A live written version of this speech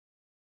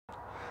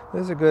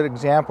This is a good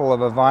example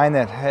of a vine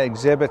that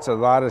exhibits a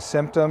lot of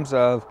symptoms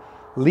of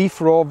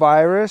Leafroll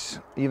virus,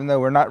 even though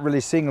we're not really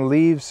seeing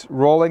leaves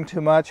rolling too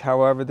much.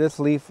 However,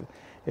 this leaf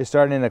is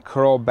starting to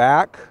curl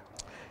back.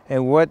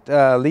 And what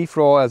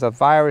Leafroll as a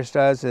virus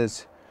does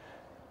is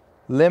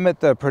limit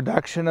the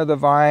production of the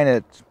vine.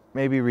 It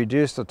maybe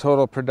reduce the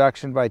total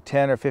production by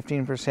 10 or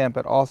 15%,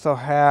 but also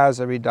has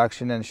a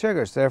reduction in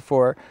sugars.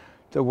 Therefore,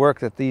 the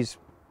work that these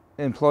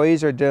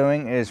employees are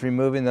doing is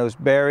removing those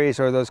berries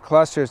or those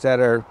clusters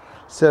that are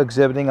still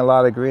exhibiting a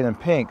lot of green and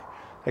pink.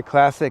 A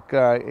classic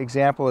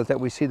example is that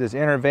we see this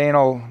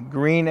interveinal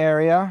green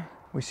area.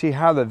 We see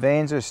how the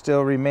veins are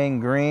still remain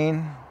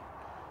green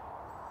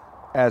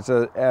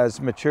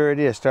as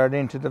maturity is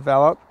starting to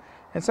develop.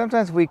 And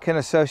sometimes we can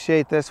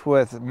associate this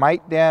with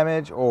mite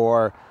damage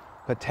or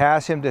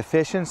potassium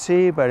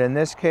deficiency, but in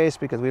this case,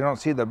 because we don't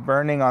see the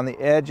burning on the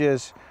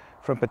edges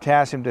from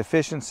potassium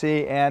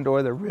deficiency and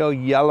or the real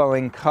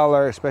yellowing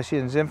color, especially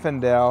in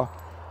Zinfandel,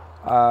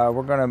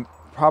 we're going to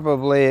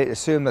probably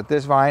assume that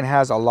this vine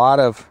has a lot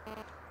of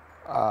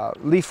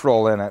leaf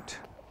roll in it.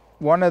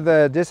 One of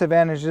the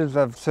disadvantages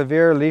of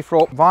severe leaf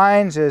roll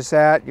vines is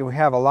that you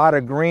have a lot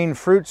of green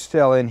fruit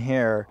still in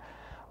here.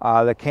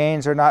 The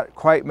canes are not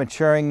quite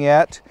maturing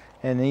yet,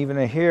 and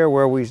even here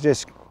where we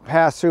just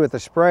passed through with the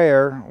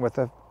sprayer with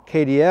the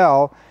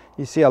KDL,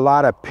 you see a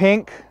lot of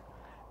pink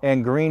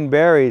and green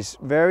berries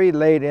very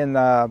late in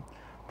the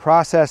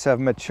process of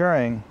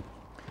maturing.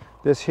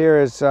 This here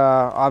is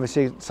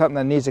obviously something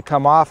that needs to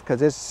come off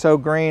because it's so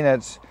green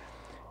it's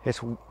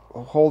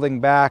holding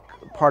back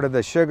part of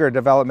the sugar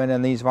development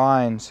in these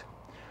vines.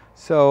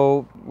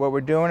 So what we're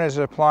doing is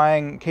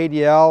applying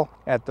KDL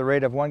at the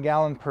rate of 1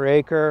 gallon per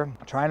acre,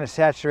 trying to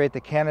saturate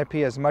the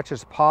canopy as much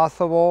as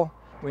possible.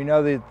 We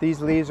know that these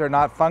leaves are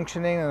not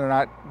functioning and they're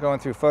not going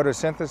through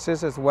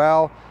photosynthesis as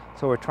well,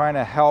 so we're trying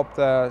to help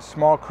the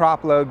small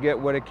crop load get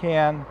what it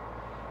can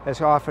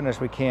as often as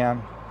we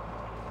can.